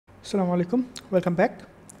Assalamu alaikum, welcome back.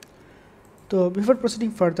 তো before proceeding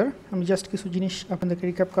further আমি just কিছু জিনিস আপনাদেরকে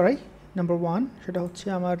রিক্যাপ করাই। নাম্বার 1 সেটা হচ্ছে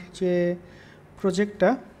আমার যে প্রজেক্টটা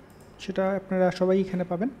সেটা আপনারা সবাই এখানে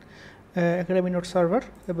পাবেন, একাডেমি নোট সার্ভার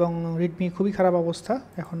এবং রিডমি খুবই খারাপ অবস্থা,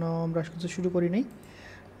 এখনও আমরা কিছু শুরু করি নাই।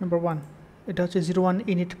 নাম্বার 1 এটা হচ্ছে 01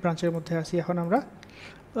 ইউনিট ব্রাঞ্চের মধ্যে আছি এখন আমরা।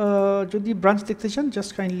 যদি ব্রাঞ্চ দেখতে চান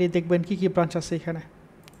জাস্ট কাইন্ডলি দেখবেন কী কী ব্রাঞ্চ আছে এখানে,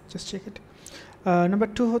 জাস্ট চেক ইট। নাম্বার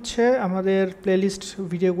 2 হচ্ছে আমাদের প্লেলিস্ট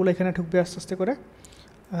ভিডিওগুলো এখানে ঢুকবে আস্তে আস্তে করে।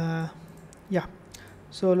 ইয়া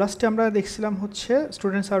সো লাস্টে আমরা দেখছিলাম হচ্ছে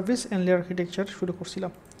student service and layer architecture শুরু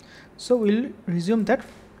করছিলাম। So will resume that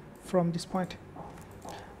from this point.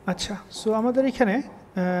 আচ্ছা, সো আমাদের এখানে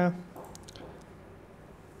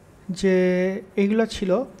যে এইগুলো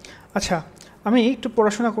ছিল, আচ্ছা আমি একটু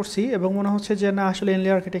পড়াশোনা করছি এবং মনে হচ্ছে যে না আসলে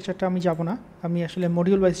লেয়ার আর্কিটেকচারটা আমি যাব না, আমি আসলে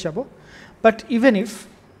মডিউল ওয়াইজ যাব। বাট ইভেন ইফ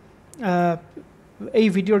এই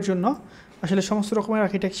ভিডিওর জন্য আসলে সমস্ত রকমের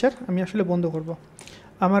আর্কিটেকচার আমি আসলে বন্ধ করব।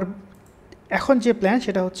 আমার এখন যে প্ল্যান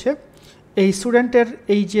সেটা হচ্ছে এই স্টুডেন্টের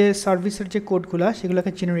এই যে সার্ভিসের যে কোডগুলো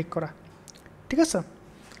সেগুলোকে জেনারিক করা, ঠিক আছে?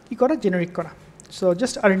 কী করা? জেনারিক করা। সো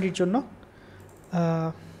জাস্ট আর&ডির জন্য।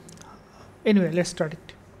 Anyway let's start it.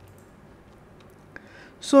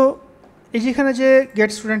 So এই যেখানে যে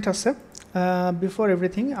গেট স্টুডেন্ট আছে, বিফোর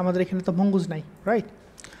এভরিথিং আমাদের এখানে তো মঙ্গুজ নাই, রাইট?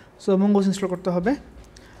 সো মঙ্গুজ ইনস্টল করতে হবে।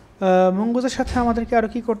 মঙ্গুজের সাথে আমাদেরকে আরও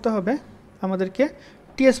কী করতে হবে? আমাদেরকে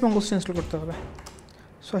টিএস মঙ্গুজ ইনস্টল করতে হবে।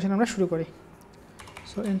 সো আসলে আমরা শুরু করি।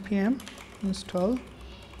 সো npm ইনস্টল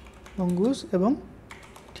মঙ্গুজ এবং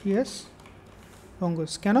টিএস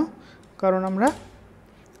মঙ্গুজ। কেন? কারণ আমরা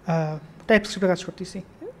টাইপস্ক্রিপ্টে কাজ করতেছি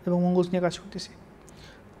এবং মঙ্গুজ নিয়ে কাজ করতেছি।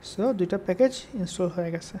 সো দুইটা প্যাকেজ ইনস্টল হয়ে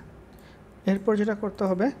গেছে। এরপর যেটা করতে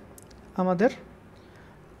হবে আমাদের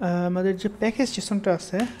যে প্যাকেজ স্টেশনটা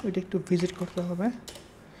আছে ওইটা একটু ভিজিট করতে হবে।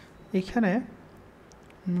 এইখানে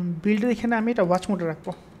বিল্ডের এখানে আমি এটা ওয়াচ মোডে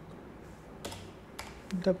রাখবো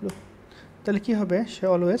ডাব্লু, তাহলে কী হবে? সে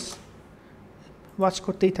অলওয়েজ ওয়াচ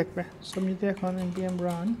করতেই থাকবে। সো আমি যদি এখন npm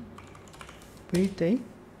রান বিল্ডতেই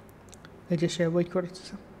এই যে সে ওয়েট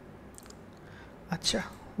করতেছে। আচ্ছা,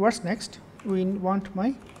 what's next? We want my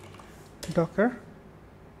Docker,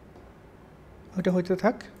 ওইটা হইতে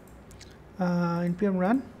থাক। npm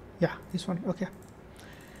run, yeah this one, ওকে।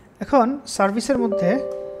 এখন সার্ভিসের মধ্যে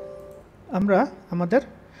আমরা আমাদের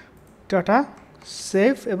ডাটা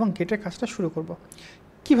সেভ এবং গেটের কাজটা শুরু করব।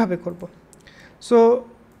 কিভাবে করব? সো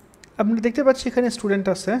আমরা দেখতে পাচ্ছি এখানে স্টুডেন্ট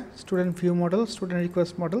আছে, student view model, student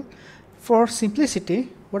request model. For simplicity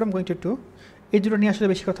what I am going to do, এই দুটো নিয়ে আসলে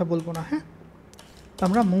বেশি কথা বলবো না, হ্যাঁ?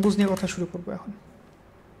 আমরা মঙ্গুজ নিয়ে কথা শুরু করব এখন।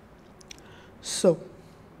 So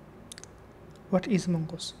what is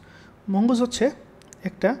mongoose? Mongoose হচ্ছে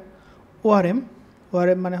একটা ওআরএম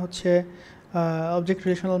মানে হচ্ছে অবজেক্ট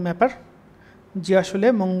রিলেশনাল ম্যাপার, যে আসলে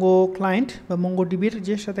মঙ্গো ক্লায়েন্ট বা মঙ্গো ডিবির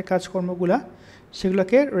যে সাথে কাজকর্মগুলা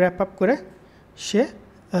সেগুলোকে র্যাপ আপ করে সে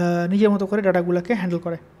নিজের মতো করে ডাটাগুলোকে হ্যান্ডেল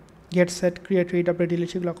করে, get set create read update delete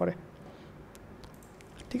সেগুলো করে,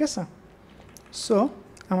 ঠিক আছে? সো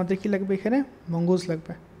আমাদের কি লাগবে? এখানে মঙ্গুজ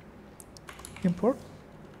লাগবে। ইম্পোর্ট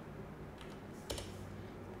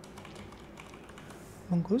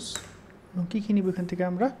মঙ্গুজ এবং কী কী নিব এখান থেকে?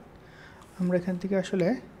 আমরা এখান থেকে আসলে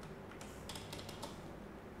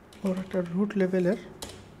ওর একটা রুট লেভেলের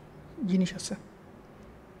জিনিস আছে।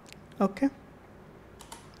 ওকে,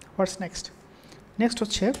 হোয়াটস নেক্সট? নেক্সট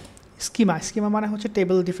হচ্ছে স্কিমা। স্কিমা মানে হচ্ছে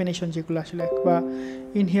টেবিল ডেফিনিশন, যেগুলো আসলে বা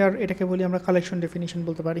ইন হিয়ার এটাকে বলি আমরা কালেকশন ডেফিনিশন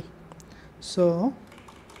বলতে পারি। সো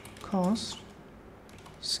কনস্ট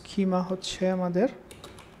স্কিমা হচ্ছে আমাদের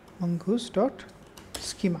মঙ্গুজ ডট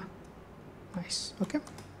স্কিমা। নাইস, ওকে।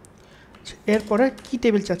 এরপরে কি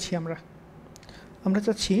টেবিল চাচ্ছি আমরা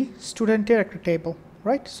চাচ্ছি স্টুডেন্টের একটা table,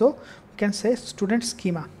 right? So we can say student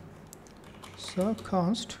schema. So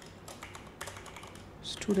const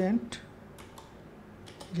student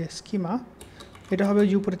যে schema, এটা হবে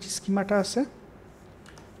যে উপরে যে স্কিমাটা আছে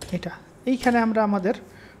এটা। এইখানে আমরা আমাদের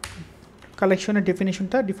কালেকশনের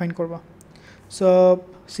ডেফিনেশনটা ডিফাইন করব। সো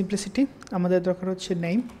সিম্পলিসিটি আমাদের দরকার হচ্ছে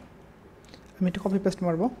নেম। আমি একটু কপি পেস্ট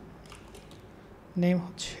মারব। নেম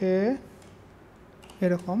হচ্ছে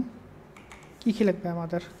এরকম। কী লাগবে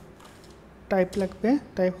আমাদের? টাইপ লাগবে।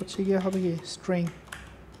 টাইপ হচ্ছে গিয়ে হবে কি স্ট্রিং।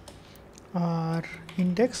 আর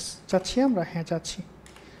ইন্ডেক্স চাচ্ছি আমরা, হ্যাঁ চাচ্ছি,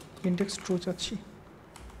 ইন্ডেক্স ট্রু চাচ্ছি।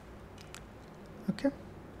 ওকে,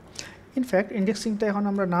 ইনফ্যাক্ট ইন্ডেক্সিংটা এখন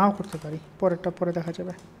আমরা নাও করতে পারি, পরেরটা পরে দেখা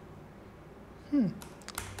যাবে।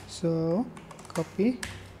 So copy,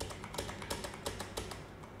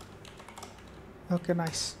 okay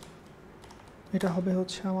nice. এটা হবে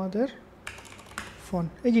হচ্ছে আমাদের ফোন,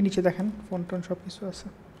 এই যে নিচে দেখেন ফোন টোন সব কিছু আছে।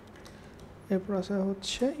 এরপর আছে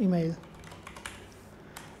হচ্ছে ইমেইল।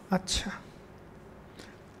 আচ্ছা,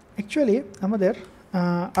 অ্যাকচুয়ালি আমাদের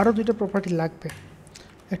আরও দুইটা প্রপার্টি লাগবে।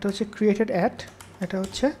 একটা হচ্ছে ক্রিয়েটেড অ্যাট, এটা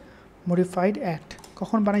হচ্ছে মডিফাইড অ্যাট।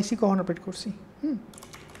 কখন বানাইছি, কখন আপডেট করছি।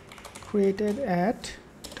 ক্রিয়েটেড অ্যাট,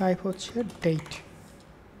 টাইপ হচ্ছে ডেট।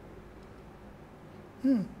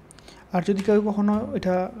 আর যদি কেউ কখনো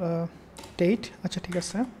এটা ডেট, আচ্ছা ঠিক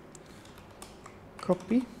আছে,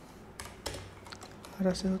 কপি। আর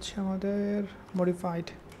আছে হচ্ছে আমাদের মডিফাইড।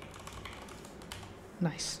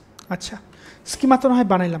 নাইস। আচ্ছা, স্কিমা তো না হয়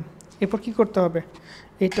বানাইলাম, এরপর কী করতে হবে,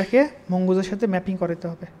 এটাকে মঙ্গুজের সাথে ম্যাপিং করাতে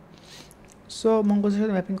হবে। সো মঙ্গুজের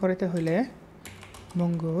সাথে ম্যাপিং করাতে হলে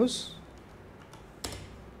মঙ্গুজ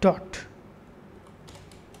ডট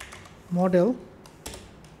মডেল,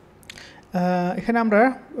 এখানে আমরা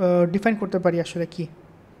ডিফাইন করতে পারি আসলে কি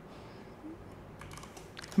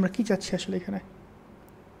আমরা কি চাচ্ছি আসলে এখানে।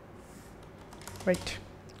 রাইট,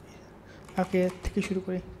 আগে থেকে শুরু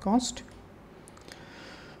করি। কনস্ট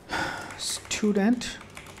স্টুডেন্ট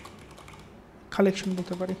কালেকশন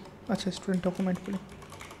বলতে পারি, আচ্ছা স্টুডেন্ট ডকুমেন্ট বলি।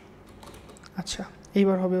 আচ্ছা,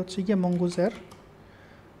 এইবার হবে হচ্ছে গিয়ে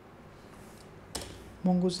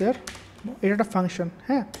মঙ্গুজের এটা একটা ফাংশন।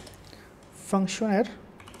 হ্যাঁ, ফাংশনের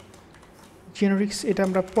জেনারিক্স এটা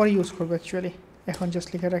আমরা পরে ইউজ করবো অ্যাকচুয়ালি, এখন জাস্ট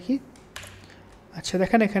লিখে রাখি। আচ্ছা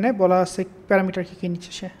দেখেন এখানে বলা আছে প্যারামিটার কী কী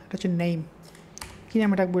নিচ্ছে সে, এটা হচ্ছে নেম। কী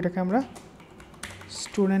নামে ডাকবো এটাকে, আমরা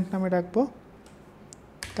স্টুডেন্ট নামে ডাকবো।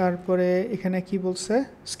 তারপরে এখানে কি বলছে,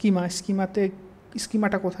 স্কিমা,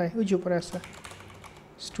 স্কিমাটা কোথায়, ওই যে উপরে আছে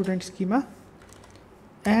student schema.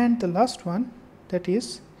 And the last one that is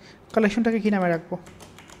কালেকশনটাকে কী নামে রাখবো,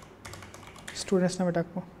 স্টুডেন্টস নামে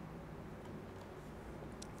ডাকবো।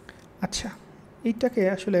 আচ্ছা, এইটাকে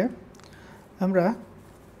আসলে আমরা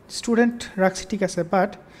স্টুডেন্ট রাখছি ঠিক আছে,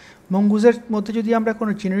 বাট মঙ্গুজের মধ্যে যদি আমরা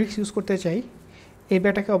কোনো জেনারিক্স ইউজ করতে চাই, এই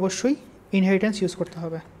ব্যাটাকে অবশ্যই ইনহেরিটেন্স ইউজ করতে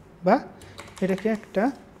হবে, বা এটাকে একটা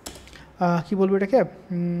কি বলবো, এটাকে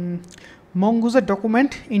মঙ্গুজের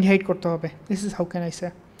ডকুমেন্ট ইনহেরিট করতে হবে। This is how can I say.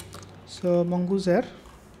 So মঙ্গুজের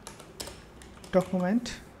document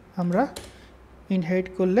আমরা ইনহেরিট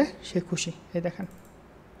করলে সে খুশি, এই দেখেন।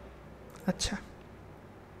 আচ্ছা,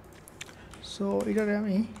 সো এটারে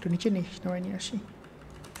আমি একটু নিচে নামাই নিয়ে আসি,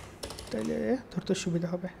 তাইলে ধরতে সুবিধা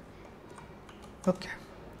হবে। ওকে,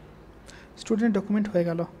 স্টুডেন্ট ডকুমেন্ট হয়ে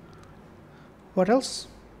গেল। What else?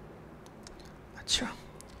 আচ্ছা,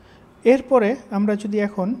 এরপরে আমরা যদি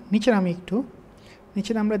এখন নিচে নামি একটু,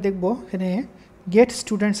 নিচে আমরা দেখব এখানে গেট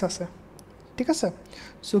স্টুডেন্টস আছে, ঠিক আছে।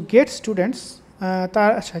 সো গেট স্টুডেন্টস,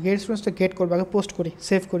 তার আচ্ছা গেট স্টুডেন্টসটা গেট করবো, আগে পোস্ট করি,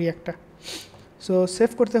 সেভ করি একটা। সো সেভ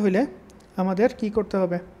করতে হলে আমাদের কি করতে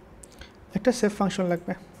হবে, একটা সেভ ফাংশন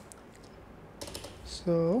লাগবে।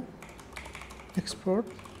 So export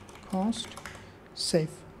const save,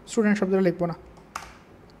 student শব্দটা লিখবো না,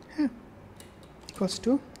 হ্যাঁ, ইকুয়ালস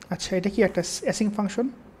টু, আচ্ছা এটা কি একটা অ্যাসিং ফাংশন,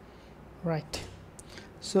 রাইট।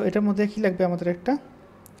 সো এটার মধ্যে কি লাগবে, আমাদের একটা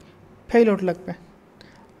পেলোড লাগবে।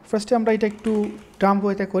 ফার্স্টে আমরা এটা একটু ডাম্প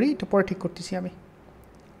ওয়েতে করি, এটা পরে ঠিক করতেছি আমি।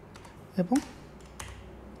 এবং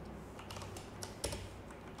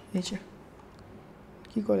এই যে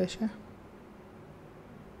কী করে সে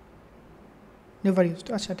নেভার ইউজড,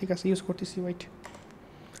 আচ্ছা ঠিক আছে ইউজ করতেছি, ওয়েট।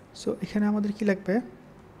 সো এখানে আমাদের কি লাগবে,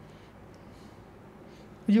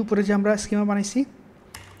 ওই যে উপরে যে আমরা স্কিমা বানাইছি,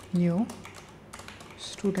 new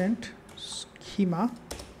student schema,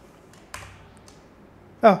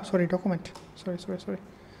 sorry document, sorry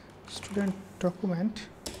student document.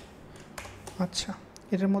 আচ্ছা,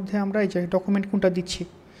 এটার মধ্যে আমরা এই যে ডকুমেন্ট কোনটা দিচ্ছি,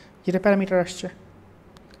 যেটা প্যারামিটার আসছে।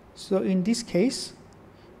 সো ইন দিস কেস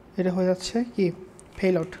এটা হয়ে যাচ্ছে কি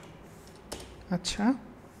পেলোড। আচ্ছা,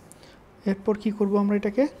 এরপর কি করব আমরা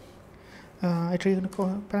এটাকে, এটা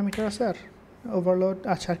প্যারামিটার আছে আর ওভারলোড,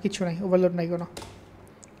 আচ্ছা আর কিছু নাই, ওভারলোড নাই কোনো।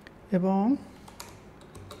 এবং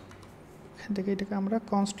এখান থেকে এটাকে আমরা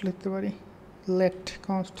কনস্ট লিখতে পারি, let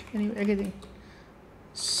const everything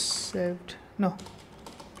saved, no,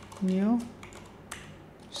 new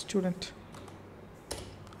student,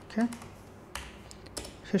 okay,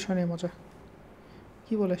 শেষ হয়নি মজা,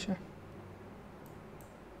 কি বলে সে,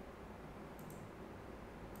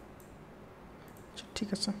 ঠিক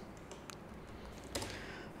আছে।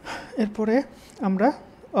 এরপরে আমরা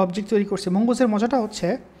অবজেক্ট তৈরি করছি। মঙ্গুজের মজাটা হচ্ছে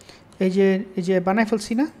এই যে বানাই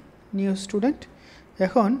ফেলছি না নিউ স্টুডেন্ট,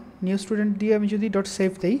 এখন নিউ স্টুডেন্ট দিয়ে আমি যদি ডট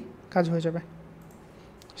সেভ দেই কাজ হয়ে যাবে।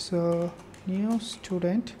 সো নিউ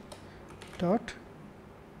স্টুডেন্ট ডট,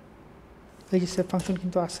 এই যে সেভ ফাংশন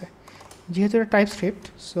কিন্তু আছে, যেহেতু এটা TypeScript,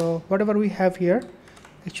 so what ever we have here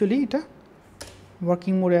actually এটা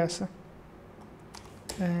ওয়ার্কিং মোডে আছে।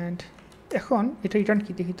 অ্যান্ড এখন এটা রিটার্ন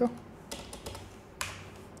কি দেখি তো,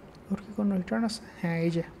 ওর কি কোনো রিটার্ন আছে, হ্যাঁ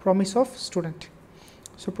এই যে promise of student.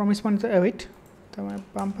 So promise মানে তো অ্যাওয়েট, তার মানে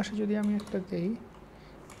বাম পাশে যদি আমি একটা দিই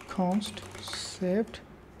const saved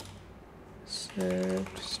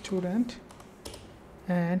student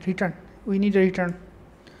and return. We need a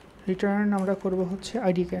return আমরা করব হচ্ছে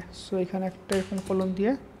id কে। সো এখানে একটা এরকম কলম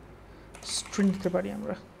দিয়ে স্ট্রিং দিতে পারি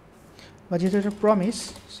আমরা, বা যেহেতু এটা প্রমিস,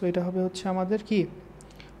 সো এটা হবে হচ্ছে আমাদের কি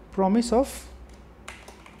প্রমিস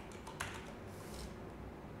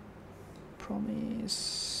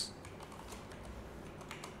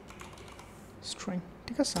স্ট্রিং,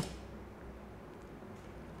 ঠিক আছে।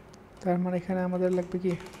 তার মানে এখানে আমাদের লাগবে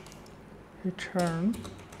কি return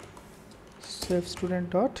save student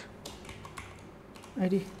dot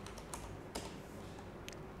id।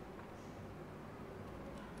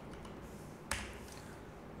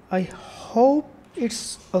 I hope it's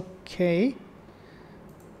okay.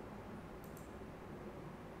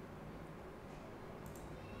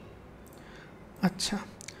 আচ্ছা,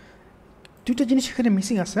 দুটো জিনিস এখানে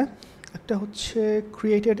মিসিং আছে। একটা হচ্ছে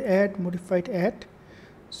created add, modified add।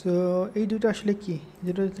 So এই দুটো আসলে কি,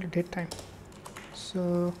 যেটা date time. So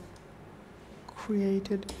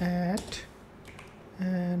created add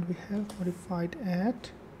and we have modified add,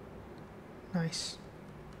 nice.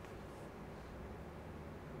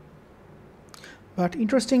 But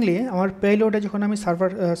interestingly আমার পেলোডে যখন আমি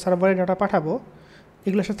সার্ভারে ডাটা পাঠাবো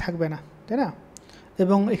এগুলো সাথে থাকবে না, তাই না?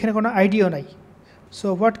 এবং এখানে কোনো আইডিও নাই। So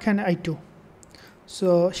what can I do? So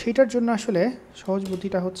সেইটার জন্য আসলে সহজ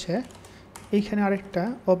বুদ্ধিটা হচ্ছে এইখানে আরেকটা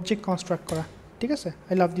অবজেক্ট কনস্ট্রাক্ট করা, ঠিক আছে?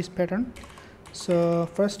 I love this pattern. So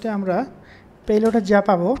ফার্স্টে আমরা পেলোডে যা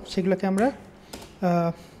পাবো সেগুলোকে আমরা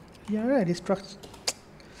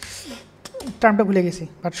টার্মটা ভুলে গেছি,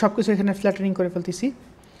 বাট সব কিছু এখানে ফ্ল্যাটারিং করে ফেলতেছি।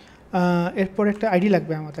 এরপর একটা আইডি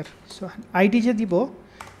লাগবে আমাদের। সো আইডি যে দিব,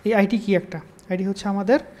 এই আইডি কি একটা আইডি হচ্ছে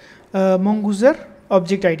আমাদের মঙ্গুজের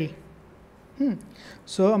অবজেক্ট আইডি।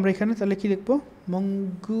 সো আমরা এখানে তাহলে কি লিখবো,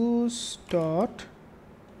 mongoose dot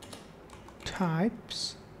types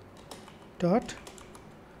dot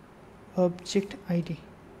object ID.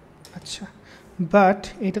 আচ্ছা, বাট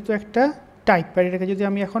এটা তো একটা টাইপ, আর এটাকে যদি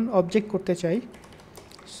আমি এখন অবজেক্ট করতে চাই,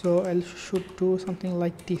 so I should do something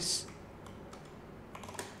like this,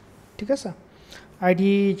 ঠিক আছে?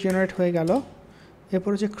 আইডি জেনারেট হয়ে গেল। এরপর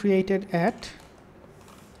হচ্ছে ক্রিয়েটেড অ্যাড।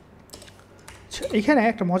 এখানে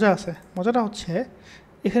একটা মজা আছে, মজাটা হচ্ছে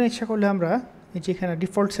এখানে ইচ্ছা করলে আমরা এই যে এখানে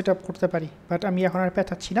ডিফল্ট সেট আপ করতে পারি, বাট আমি এখন আর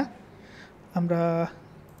পেঁচাচ্ছি না, আমরা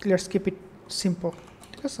ক্লিয়ার স্কিপ ইট সিম্পল,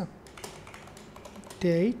 ঠিক আছে?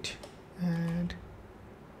 Date and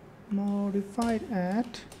modified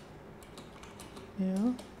at new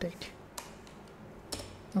date.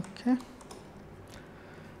 ওকে,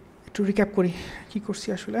 একটু রিক্যাপ করি কি করছি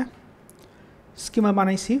আসলে। স্কিমা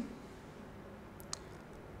বানাইছি,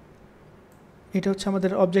 এটা হচ্ছে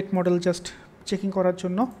আমাদের অবজেক্ট মডেল জাস্ট চেকিং করার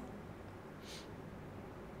জন্য।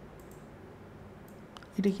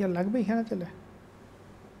 এটা কি আর লাগবে এখানে তাহলে?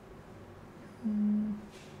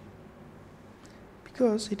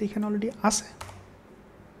 বিকজ এটা এখানে অলরেডি আছে।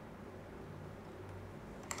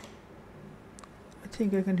 I think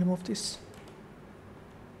I can remove this.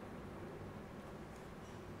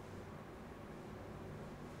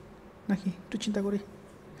 নাকি একটু চিন্তা করি।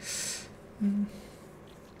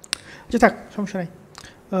 আচ্ছা থাক, সমস্যা নাই।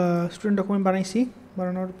 স্টুডেন্ট ডকুমেন্ট বানাইছি,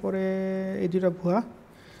 বানানোর পরে এই দুটা ভুয়া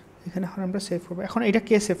এখানে এখন আমরা সেভ করবো। এখন এটা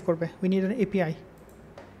কে সেভ করবে? We need an API.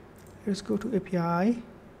 Let's go to API.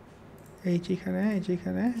 এই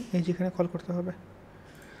যেখানে কল করতে হবে।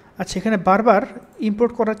 আচ্ছা, এখানে বারবার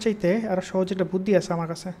ইম্পোর্ট করার চাইতে আরও সহজ একটা বুদ্ধি আছে আমার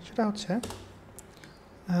কাছে, সেটা হচ্ছে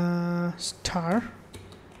স্টার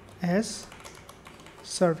অ্যাজ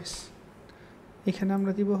সার্ভিস। এখানে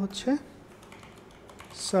আমরা দিব হচ্ছে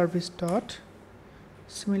সার্ভিস ডট,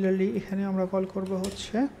 সিমিলারলি এখানে আমরা কল করব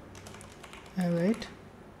হচ্ছে await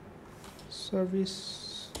service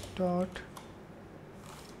dot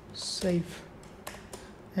save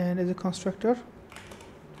and as a constructor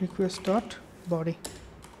request dot body।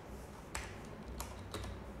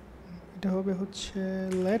 এটা হবে হচ্ছে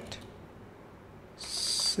let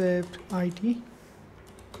saved id,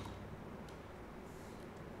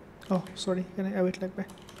 oh sorry এখানে await লাগবে,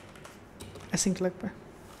 async লাগবে,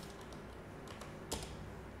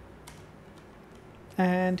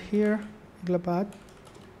 and here এগুলো বাদ,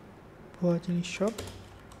 ভুয়া জিনিস সব।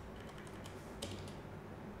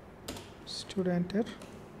 স্টুডেন্টের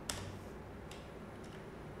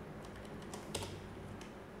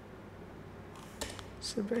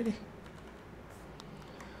সেভরিটি।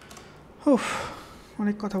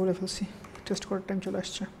 অনেক কথা বলে ফেলছি, টেস্ট করার টাইম চলে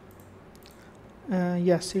আসছে।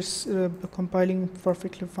 yes it's compiling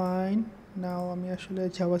perfectly fine now। আমি আসলে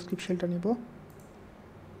জাভাস্ক্রিপ্ট শেলটা নিব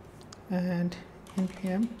and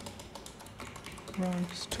npm run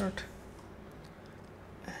start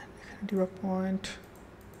and debug point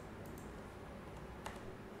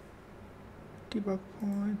debug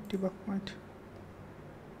point.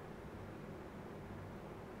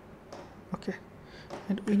 Okay,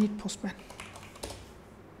 and we need postman.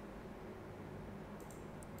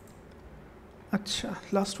 আচ্ছা,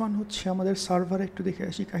 লাস্ট ওয়ান হচ্ছে আমাদের সার্ভারে একটু দেখে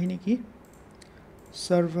আসি কাহিনী কি।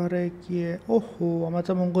 সার্ভারে গিয়ে ওহো আমরা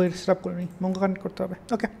তো মঙ্গো সেট আপ করিনি, মঙ্গো কানেক্ট করতে হবে।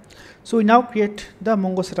 ওকে, so we now create the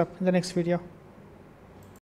Mongo set up in the next video.